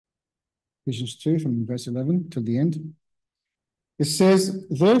Ephesians 2 from verse 11 till the end. It says,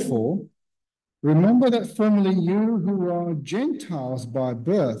 therefore, remember that formerly you who are Gentiles by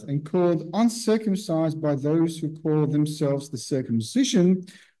birth and called uncircumcised by those who call themselves the circumcision,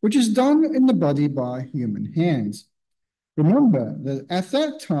 which is done in the body by human hands. Remember that at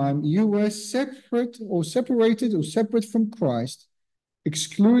that time you were separated from Christ,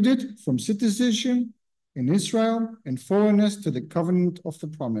 excluded from citizenship in Israel and foreigners to the covenant of the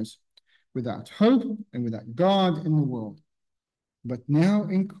promise, without hope and without God in the world. But now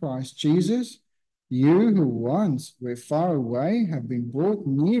in Christ Jesus, you who once were far away have been brought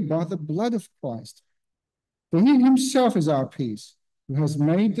near by the blood of Christ. For he himself is our peace, who has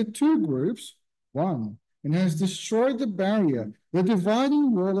made the two groups one, and has destroyed the barrier, the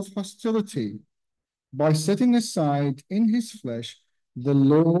dividing wall of hostility, by setting aside in his flesh the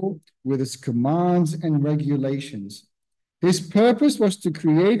law with its commands and regulations. His purpose was to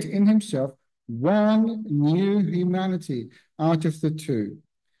create in himself one new humanity out of the two,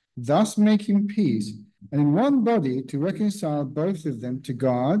 thus making peace, and in one body to reconcile both of them to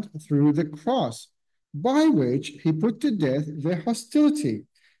God through the cross, by which he put to death their hostility.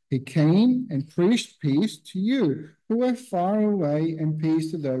 He came and preached peace to you who are far away, and peace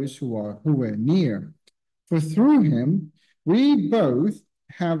to those who were near. For through him we both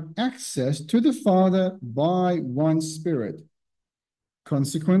have access to the Father by one Spirit.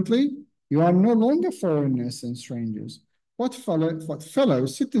 Consequently, you are no longer foreigners and strangers, but fellow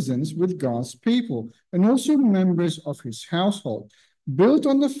citizens with God's people, and also members of his household, built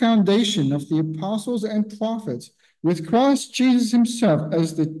on the foundation of the apostles and prophets, with Christ Jesus himself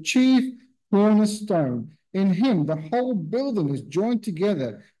as the chief cornerstone. In him, the whole building is joined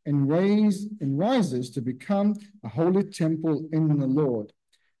together and rises to become a holy temple in the Lord.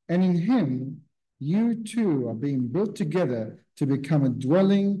 And in him, you too are being built together to become a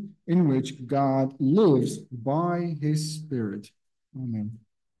dwelling in which God lives by his Spirit. Amen.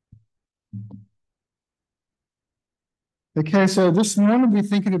 Okay, so this morning we're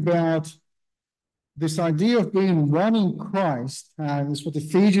thinking about this idea of being one in Christ. That's what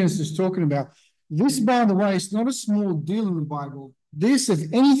Ephesians is talking about. This, by the way, is not a small deal in the Bible. This,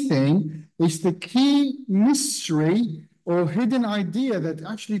 if anything, is the key mystery or hidden idea that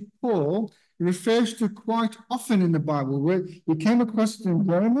actually Paul refers to quite often in the Bible. We came across it in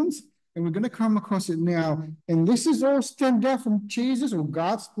Romans, and we're going to come across it now. And this is all stemmed out from Jesus, or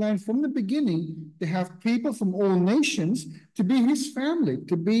God's plan from the beginning, to have people from all nations to be his family,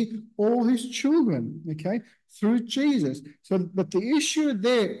 to be all his children, okay, through Jesus. So, but the issue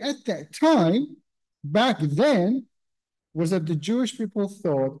there at that time, back then, was that the Jewish people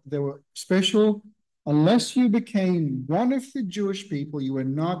thought they were special. Unless you became one of the Jewish people, you were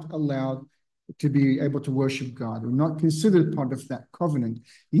not allowed to be able to worship God. You're not considered part of that covenant.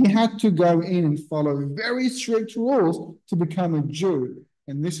 You had to go in and follow very strict rules to become a Jew.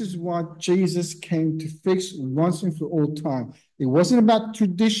 And this is what Jesus came to fix once and for all time. It wasn't about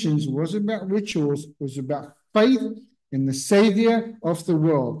traditions. It wasn't about rituals. It was about faith in the Savior of the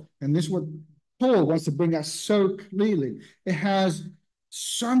world. And this is what Paul wants to bring out so clearly. It has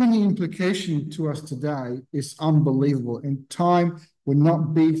so many implications to us today. It's unbelievable. And time will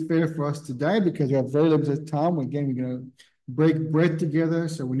not be fair for us today because we have very limited time. Again, we're going to break bread together.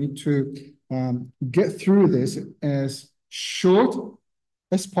 So we need to get through this as short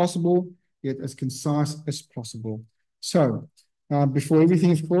as possible, yet as concise as possible. So before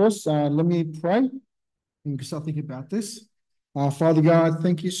everything, of course, let me pray. And we can start thinking about this. Father God,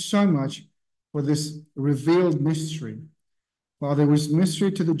 thank you so much for this revealed mystery. While there was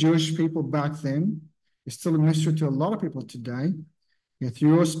mystery to the Jewish people back then, it's still a mystery to a lot of people today. Yet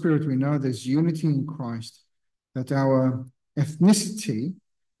through your Spirit, we know there's unity in Christ, that our ethnicity,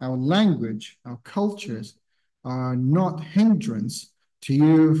 our language, our cultures are not hindrance to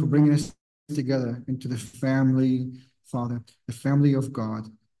you for bringing us together into the family, Father, the family of God,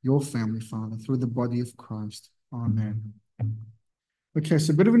 your family, Father, through the body of Christ. Amen. Okay,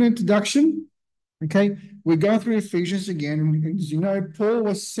 so a bit of an introduction. Okay, we're going through Ephesians again. And as you know, Paul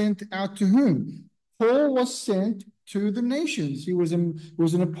was sent out to whom? Paul was sent to the nations. He was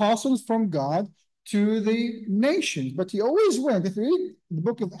an apostle from God to the nations. But he always went, if you read the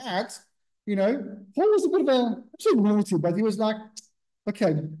book of Acts, you know, Paul was a bit of a, I'm saying royalty, but he was like,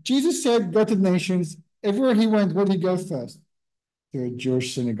 okay, Jesus said, go to the nations. Everywhere he went, where did he go first? To a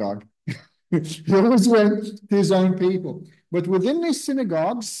Jewish synagogue. He always went to his own people. But within these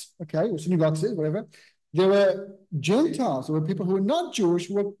synagogues, okay, or synagogues, whatever, there were Gentiles, there were people who were not Jewish,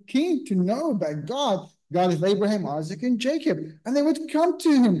 who were keen to know about God, God of Abraham, Isaac, and Jacob. And they would come to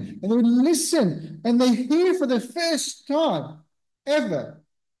him, and they would listen, and they hear for the first time ever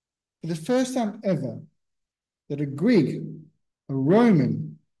For the first time ever, that a Greek, a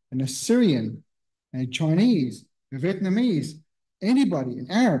Roman, an Assyrian, a Chinese, a Vietnamese, anybody, an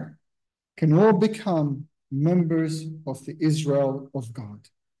Arab, can all become members of the Israel of God.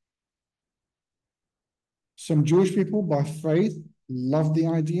 Some Jewish people, by faith, loved the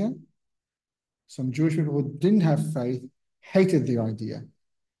idea. Some Jewish people who didn't have faith hated the idea.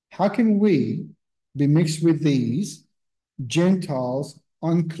 How can we be mixed with these Gentiles,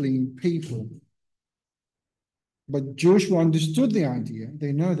 unclean people? But Jewish who understood the idea,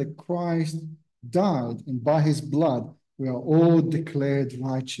 they know that Christ died, and by his blood, we are all declared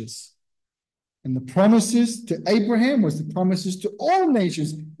righteous. And the promises to Abraham was the promises to all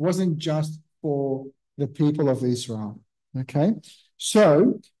nations. It wasn't just for the people of Israel. Okay?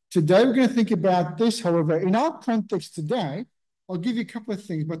 So today we're going to think about this. However, in our context today, I'll give you a couple of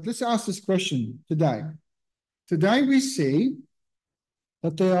things, but let's ask this question today. Today we see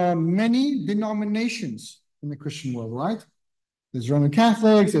that there are many denominations in the Christian world, right? There's Roman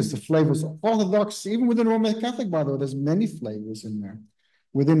Catholics, there's the flavors of Orthodox. Even within Roman Catholic, by the way, there's many flavors in there.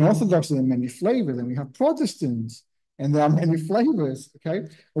 Within Orthodox, there are many flavors, and we have Protestants, and there are many flavors, okay?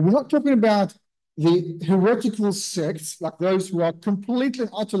 But we're not talking about the heretical sects, like those who are completely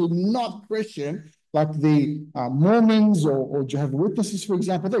and utterly not Christian, like the Mormons or Jehovah's Witnesses, for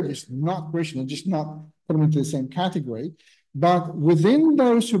example. They're just not Christian, they're just not put them into the same category. But within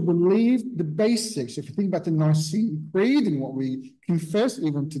those who believe the basics, if you think about the Nicene Creed and what we confess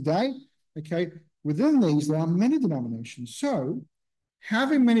even today, okay, within these, there are many denominations. So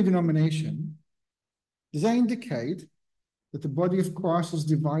having many denominations, does that indicate that the body of Christ is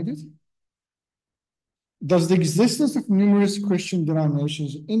divided? Does the existence of numerous Christian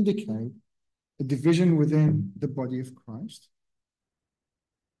denominations indicate a division within the body of Christ?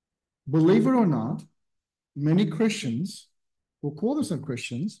 Believe it or not, many Christians who call themselves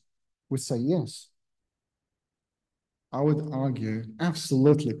Christians would say yes. I would argue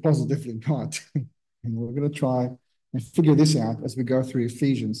absolutely, positively not. And we're going to try and figure this out as we go through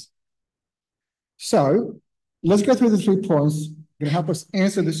Ephesians. So let's go through the 3 points going to help us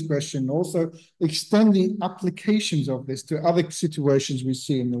answer this question, also extend the applications of this to other situations we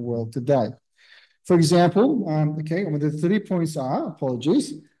see in the world today. For example, okay, one of the 3 points are,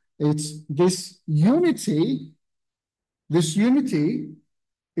 apologies, it's this unity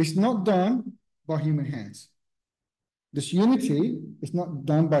is not done by human hands. This unity is not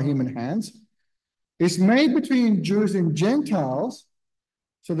done by human hands. It's made between Jews and Gentiles,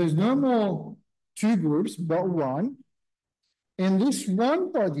 so there's no more 2 groups, but one. And this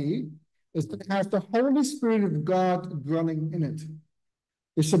one body is going to have the Holy Spirit of God dwelling in it.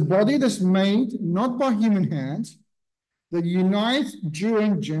 It's a body that's made not by human hands, that unites Jew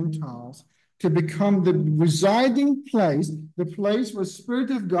and Gentiles to become the residing place, the place where the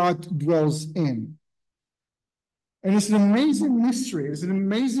Spirit of God dwells in. And it's an amazing mystery. It's an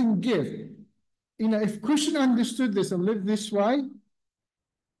amazing gift. You know, if Christians understood this and lived this way,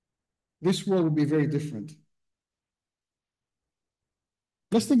 this world would be very different.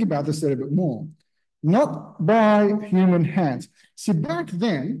 Let's think about this a little bit more. Not by human hands. See, back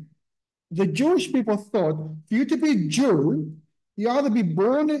then, the Jewish people thought for you to be a Jew, you either be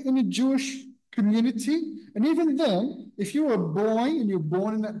born in a Jewish community, and even then, if you were born and you're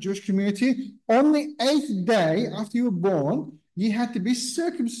born in that Jewish community, on the 8th day after you were born, you had to be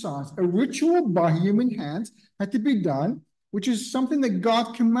circumcised. A ritual by human hands had to be done, which is something that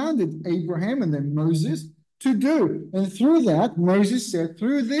God commanded Abraham and then Moses to do. And through that, Moses said,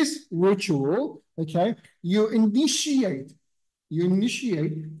 through this ritual, okay, you initiate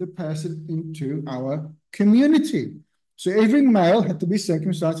the person into our community. So every male had to be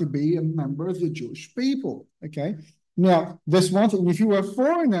circumcised to be a member of the Jewish people, okay? Now, there's one thing, if you were a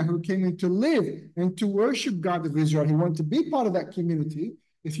foreigner who came in to live and to worship God of Israel, he wanted to be part of that community,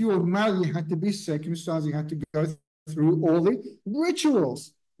 if you were male, you had to be circumcised, you had to go through all the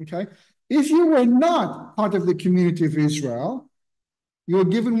rituals, okay? If you were not part of the community of Israel, you were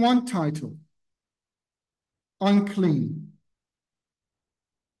given one title, unclean.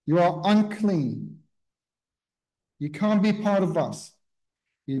 You are unclean. You can't be part of us.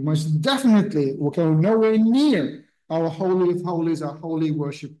 You most definitely will go nowhere near our Holy of Holies, our holy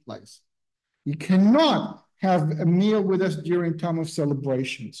worship place. You cannot have a meal with us during time of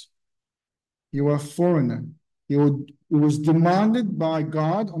celebrations. You are a foreigner. It was demanded by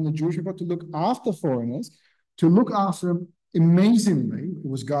God on the Jewish people to look after foreigners, to look after them amazingly. It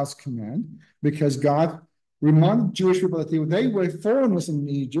was God's command, because God reminded Jewish people that they were foreigners in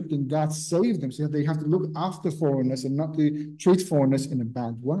Egypt and God saved them. So they have to look after foreigners and not to treat foreigners in a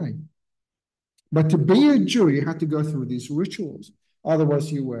bad way. But to be a Jew, you had to go through these rituals.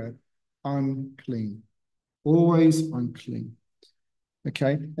 Otherwise, you were unclean. Always unclean.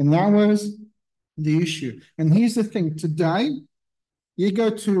 Okay, and that was the issue. And here's the thing, today, you go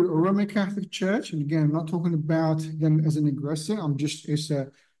to a Roman Catholic church, and again, I'm not talking about them as an aggressor, it's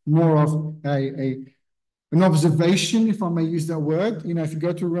more of an observation, if I may use that word. You know, if you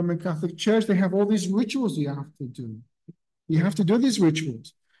go to a Roman Catholic church, they have all these rituals you have to do. You have to do these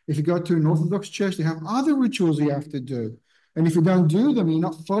rituals. If you go to an Orthodox church, they have other rituals you have to do. And if you don't do them, you're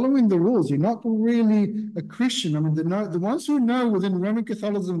not following the rules. You're not really a Christian. I mean, the ones who know within Roman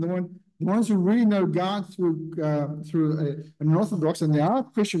Catholicism, the ones who really know God through an Orthodox, and there are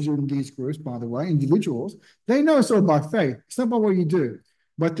Christians in these groups, by the way, individuals, they know it's all by faith. It's not by what you do.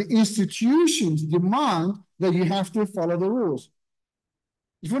 But the institutions demand that you have to follow the rules.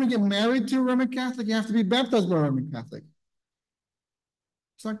 If you want to get married to a Roman Catholic, you have to be baptized by a Roman Catholic.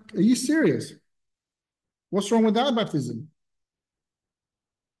 It's like, are you serious? What's wrong with our baptism?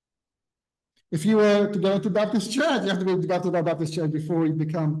 If you were to go to Baptist church, you have to be baptized by Baptist church before you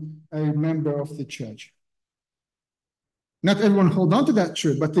become a member of the church. Not everyone hold on to that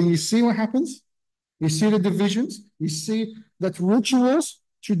truth, but then you see what happens. You see the divisions. You see that rituals,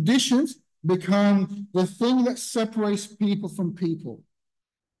 traditions become the thing that separates people from people.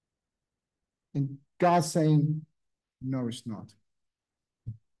 And God's saying, no, it's not.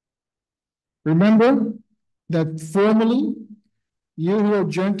 Remember that formerly, you who are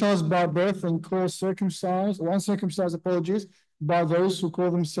Gentiles by birth and called circumcised, or uncircumcised, apologies, by those who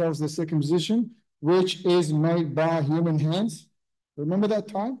call themselves the circumcision, which is made by human hands. Remember that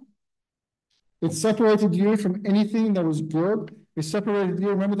time? It separated you from anything that was good. It separated you.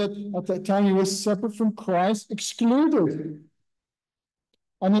 Remember that at that time you were separate from Christ, excluded.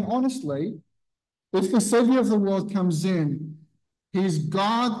 I mean, honestly, if the Savior of the world comes in, he's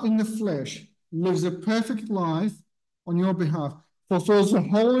God in the flesh, lives a perfect life on your behalf, fulfills the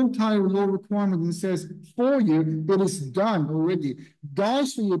whole entire law requirement and says, for you, it is done already.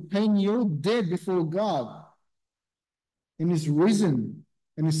 Dies for you, paying your debt before God. And is risen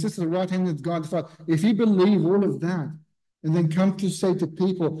and he sits at the right hand of God the Father. If you believe all of that, and then come to say to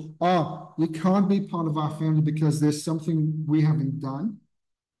people, oh, you can't be part of our family because there's something we haven't done.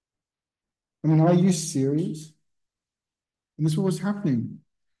 I mean, are you serious? And this is what was happening.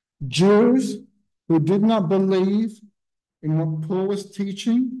 Jews who did not believe in what Paul was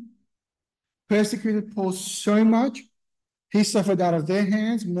teaching persecuted Paul so much, he suffered out of their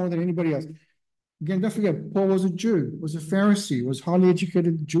hands more than anybody else. Again, don't forget, Paul was a Jew, was a Pharisee, was a highly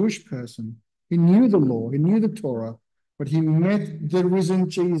educated Jewish person. He knew the law, he knew the Torah, but he met the risen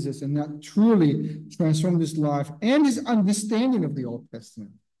Jesus, and that truly transformed his life and his understanding of the Old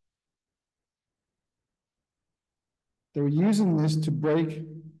Testament. They were using this to break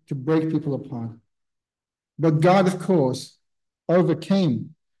people apart. But God, of course,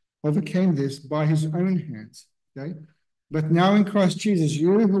 overcame this by his own hands. Okay? But now in Christ Jesus,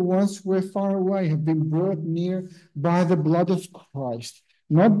 you who once were far away have been brought near by the blood of Christ,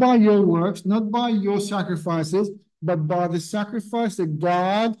 not by your works, not by your sacrifices, but by the sacrifice that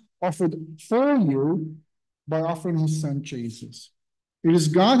God offered for you by offering his son Jesus. It is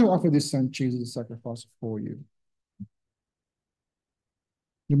God who offered his son Jesus as a sacrifice for you.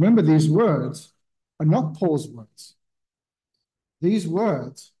 Remember, these words are not Paul's words. These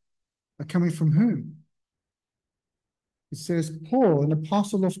words are coming from whom? It says, Paul, an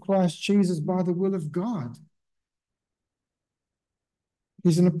apostle of Christ Jesus by the will of God.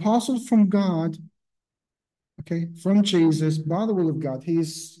 He's an apostle from God, okay, from Jesus by the will of God.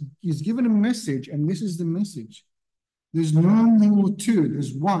 He's given a message, and this is the message. There's no more two,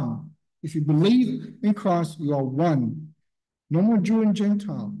 there's one. If you believe in Christ, you are one. No more Jew and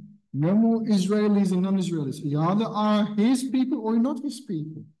Gentile. No more Israelis and non-Israelis. You either are his people or you're not his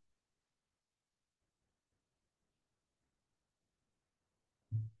people.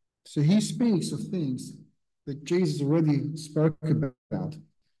 So he speaks of things that Jesus already spoke about.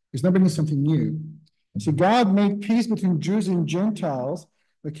 He's not bringing something new. So God made peace between Jews and Gentiles,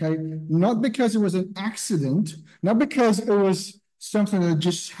 okay, not because it was an accident, not because it was something that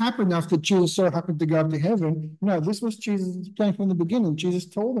just happened after Jesus so happened to go up to heaven. No, this was Jesus' plan from the beginning. Jesus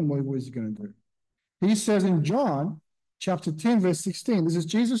told them what he was going to do. He says in John chapter 10, verse 16, this is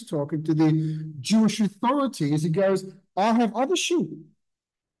Jesus talking to the Jewish authorities. He goes, I have other sheep.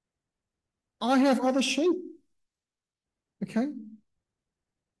 I have other sheep, okay,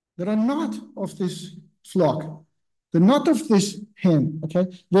 that are not of this flock. They're not of this hen, okay?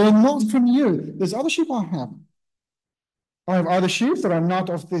 They're not from you. There's other sheep I have. I have other sheep that are not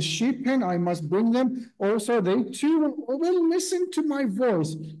of this sheep pen. I must bring them. Also, they too will listen to my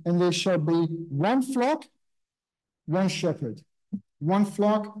voice, and there shall be one flock, one shepherd. One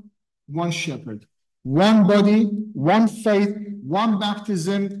flock, one shepherd, one body, one faith, one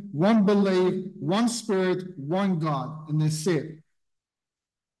baptism, one belief, one spirit, one God, and that's it.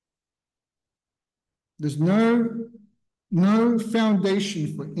 There's no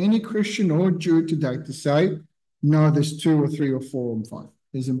foundation for any Christian or Jew today to say, no, there's 2 or 3 or 4 or 5.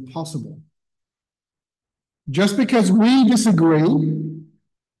 It's impossible. Just because we disagree,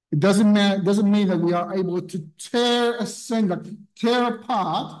 it doesn't mean that we are able to tear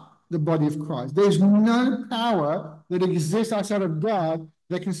apart the body of Christ. There's no power that exists outside of God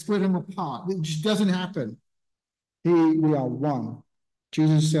that can split him apart. It just doesn't happen. We are one.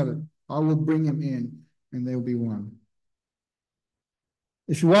 Jesus said it. I will bring him in, and they will be one.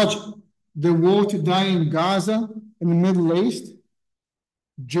 If you watch the war today in Gaza, in the Middle East,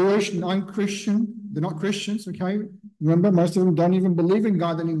 Jewish, non-Christian, they're not Christians, okay? Remember, most of them don't even believe in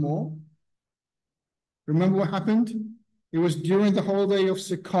God anymore. Remember what happened? It was during the holiday of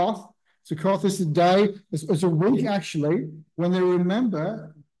Sukkot. Sukkot is the day, it's a week actually, when they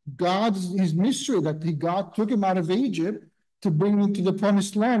remember his mystery that God took him out of Egypt to bring him to the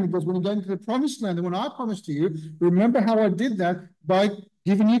promised land. Because when you get into the promised land, and when I promised to you, remember how I did that by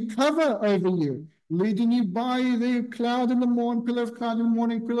giving you cover over you, leading you by the cloud in the morning, pillar of cloud in the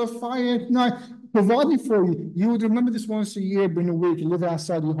morning, pillar of fire at night, providing for you. You would remember this once a year, been a week, and live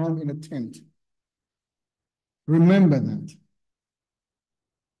outside your home in a tent. Remember that.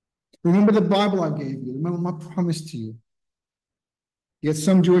 Remember the Bible I gave you. Remember my promise to you. Yet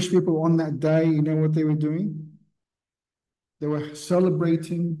some Jewish people on that day, you know what they were doing? They were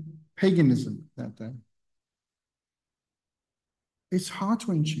celebrating paganism that day. It's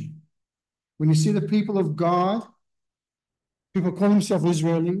heart-wrenching. When you see the people of God, people call themselves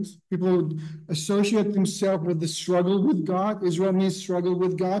Israelis, people associate themselves with the struggle with God. Israel means struggle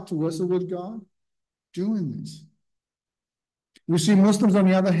with God, to wrestle with God, doing this. We see Muslims, on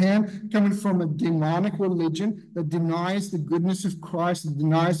the other hand, coming from a demonic religion that denies the goodness of Christ, that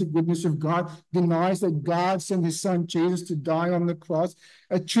denies the goodness of God, denies that God sent his son Jesus to die on the cross,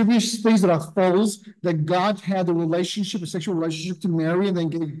 attributes things that are false, that God had a sexual relationship to Mary and then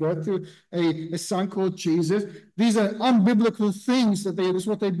gave birth to a son called Jesus. These are unbiblical things that's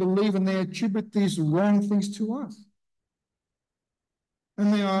what they believe, and they attribute these wrong things to us.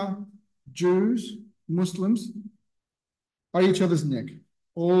 And they are Jews, Muslims, at each other's neck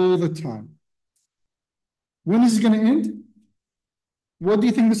all the time. When is it going to end? What do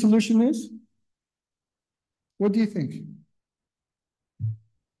you think the solution is? What do you think?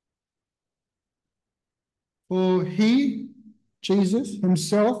 For he, Jesus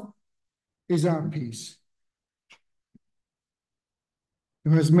himself, is our peace,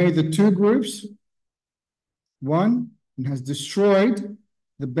 who has made the 2 groups one and has destroyed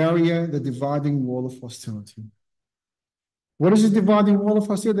the barrier, the dividing wall of hostility. What is the dividing wall of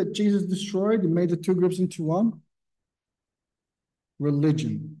hostility that Jesus destroyed and made the 2 groups into one?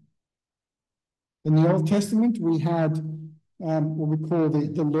 Religion. In the Old Testament, we had what we call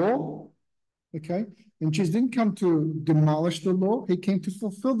the law, okay? And Jesus didn't come to demolish the law. He came to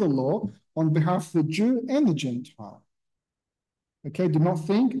fulfill the law on behalf of the Jew and the Gentile. Okay, do not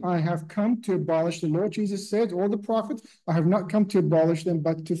think I have come to abolish the law, Jesus said, or the prophets. I have not come to abolish them,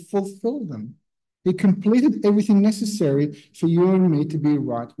 but to fulfill them. He completed everything necessary for you and me to be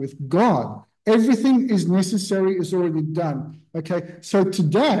right with God. Everything is necessary, is already done. Okay, so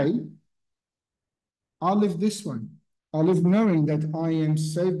today, I live this way. I live knowing that I am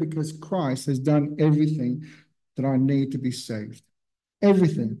saved because Christ has done everything that I need to be saved.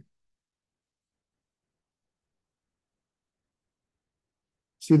 Everything.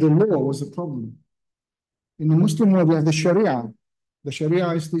 See, the law was the problem. In the Muslim world, we have the Sharia. The Sharia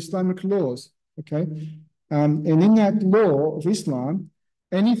is the Islamic laws. Okay, and in that law of Islam,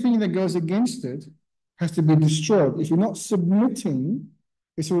 anything that goes against it has to be destroyed. If you're not submitting,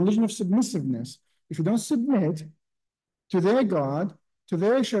 it's a religion of submissiveness. If you don't submit to their God, to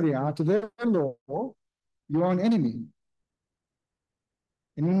their Sharia, to their law, you are an enemy.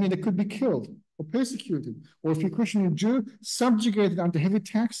 An enemy that could be killed or persecuted, or if you're Christian or Jew, subjugated under heavy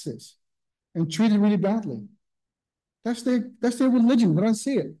taxes and treated really badly. That's their religion. They don't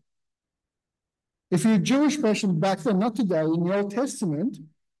see it. If you're a Jewish person back then, not today, in the Old Testament,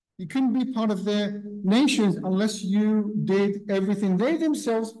 you couldn't be part of their nations unless you did everything they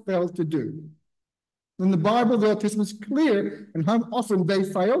themselves failed to do. In the Bible, the Old Testament is clear and how often they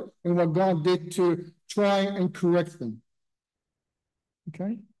failed and what God did to try and correct them.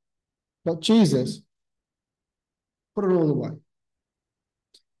 Okay? But Jesus put it all away.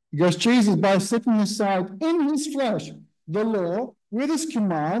 Because Jesus, by setting aside in his flesh the law with his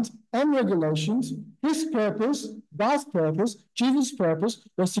commands and regulations, his purpose, God's purpose, Jesus' purpose,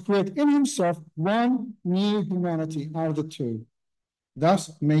 was to create in himself one new humanity out of the two,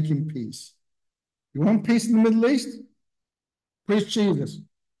 thus making peace. You want peace in the Middle East? Preach Jesus.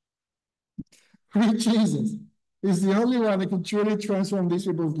 Preach Jesus. He's the only one that can truly transform these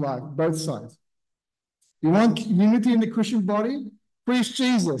people's life, both sides. You want unity in the Christian body? Preach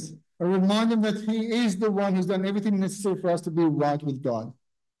Jesus. And remind them that he is the one who's done everything necessary for us to be right with God.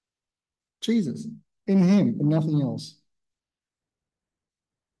 Jesus. In him and nothing else.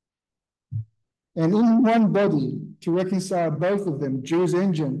 And in one body to reconcile both of them, Jews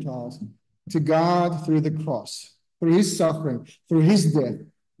and Gentiles, to God through the cross, through his suffering, through his death.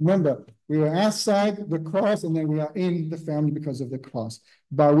 Remember, we are outside the cross and then we are in the family because of the cross,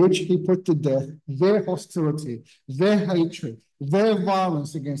 by which he put to death their hostility, their hatred, their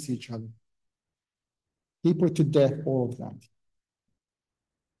violence against each other. He put to death all of that.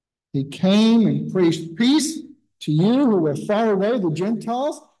 He came and preached peace to you who were far away, the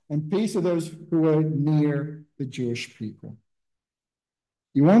Gentiles, and peace to those who were near, the Jewish people.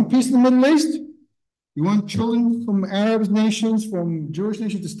 You want peace in the Middle East? You want children from Arab nations, from Jewish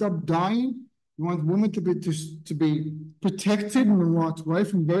nations to stop dying? You want women to be protected in the right way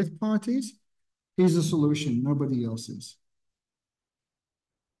from both parties? Here's the solution. Nobody else is.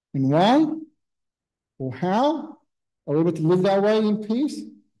 And why? Or how are we able to live that way in peace?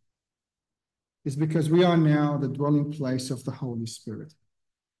 It's because we are now the dwelling place of the Holy Spirit.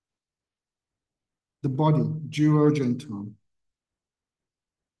 The body, Jew or Gentile.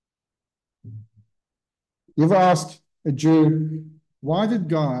 You ever asked a Jew, why did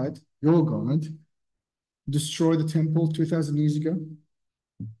God, your God, destroy the temple 2,000 years ago?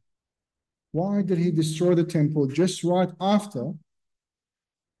 Why did he destroy the temple just right after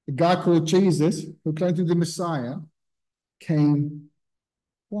a guy called Jesus, who claimed to be the Messiah, came?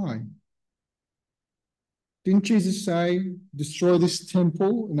 Why? Didn't Jesus say, destroy this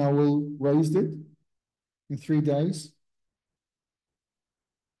temple and I will raise it in 3 days?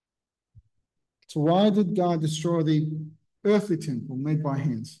 So why did God destroy the earthly temple made by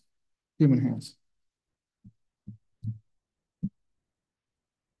hands, human hands?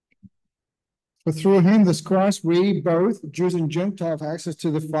 For through him, this Christ, we both, Jews and Gentiles, have access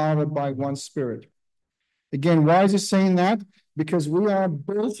to the Father by one Spirit. Again, why is it saying that? Because we are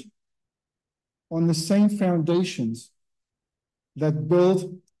built on the same foundations that built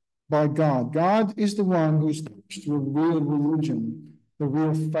by God. God is the one who established the real religion, the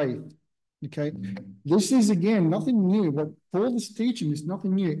real faith. Okay, this is again nothing new. What Paul is teaching is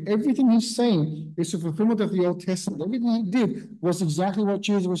nothing new. Everything he's saying is a fulfillment of the Old Testament. Everything he did was exactly what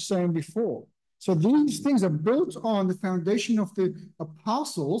Jesus was saying before. So these things are built on the foundation of the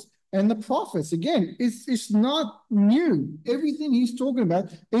apostles and the prophets. Again, it's not new. Everything he's talking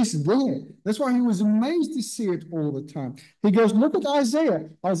about is there. That's why he was amazed to see it all the time. He goes, look at Isaiah.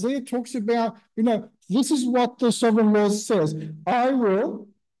 Isaiah talks about, this is what the sovereign Lord says. I will.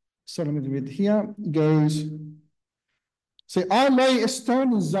 So let me read here. It goes, say, I lay a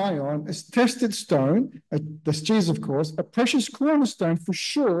stone in Zion, a tested stone, that's Jesus, of course, a precious cornerstone for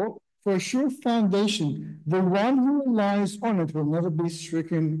a sure foundation. The one who relies on it will never be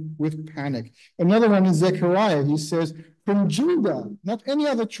stricken with panic. Another one in Zechariah, he says, from Judah, not any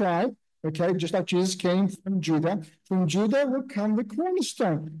other tribe, okay, just like Jesus came from Judah will come the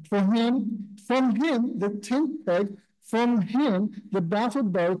cornerstone. From him, the tent peg, from him, the battle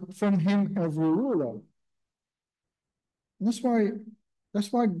boat, from him, every ruler. And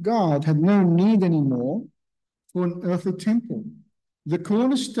that's why God had no need anymore for an earthly temple. The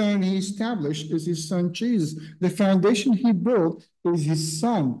cornerstone he established is his son Jesus. The foundation he built is his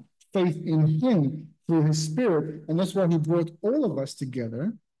son, faith in him through his spirit. And that's why he brought all of us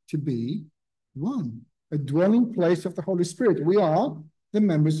together to be one, a dwelling place of the Holy Spirit. We are the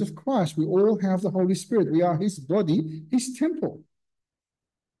members of Christ. We all have the Holy Spirit. We are his body, his temple.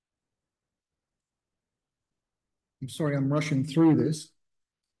 I'm sorry, I'm rushing through this.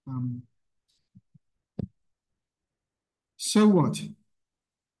 So what?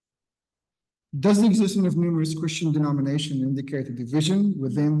 Does the existence of numerous Christian denominations indicate a division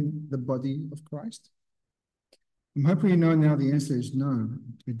within the body of Christ? I'm hoping you know now the answer is no,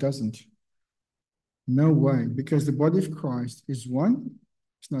 it doesn't. No way, because the body of Christ is one.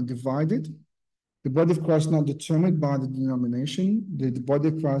 It's not divided. The body of Christ is not determined by the denomination. The body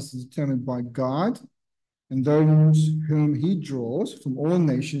of Christ is determined by God and those whom he draws from all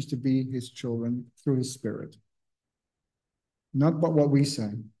nations to be his children through his Spirit. Not by what we say,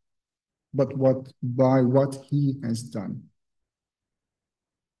 but by what he has done.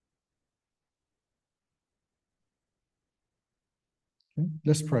 Okay,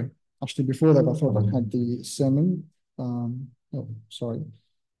 let's pray. Actually, before that, I thought I had the sermon. Oh, sorry.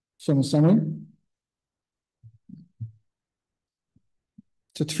 Sermon summary.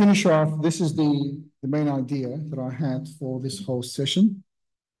 So to finish off, this is the main idea that I had for this whole session.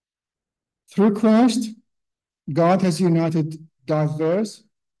 Through Christ, God has united diverse,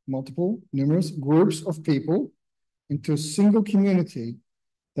 multiple, numerous groups of people into a single community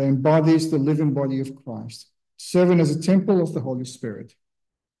that embodies the living body of Christ, serving as a temple of the Holy Spirit.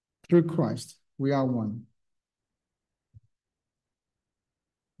 Through Christ, we are one.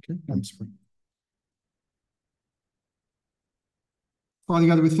 Okay, let's pray. Father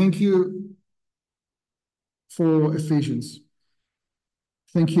God, we thank you for Ephesians.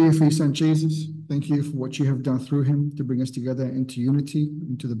 Thank you for your son Jesus. Thank you for what you have done through him to bring us together into unity,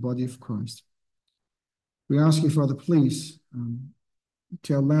 into the body of Christ. We ask you, Father, please,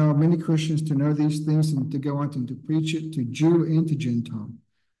 to allow many Christians to know these things and to go out and to preach it to Jew and to Gentile,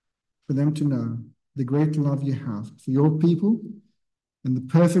 for them to know the great love you have for your people and the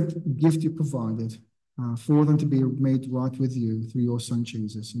perfect gift you provided for them to be made right with you through your son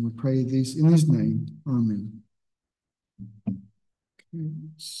Jesus. And we pray this in his name. Amen.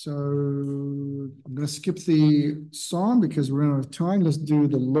 So I'm going to skip the psalm because we're out of time. Let's do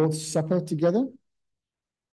the Lord's Supper together.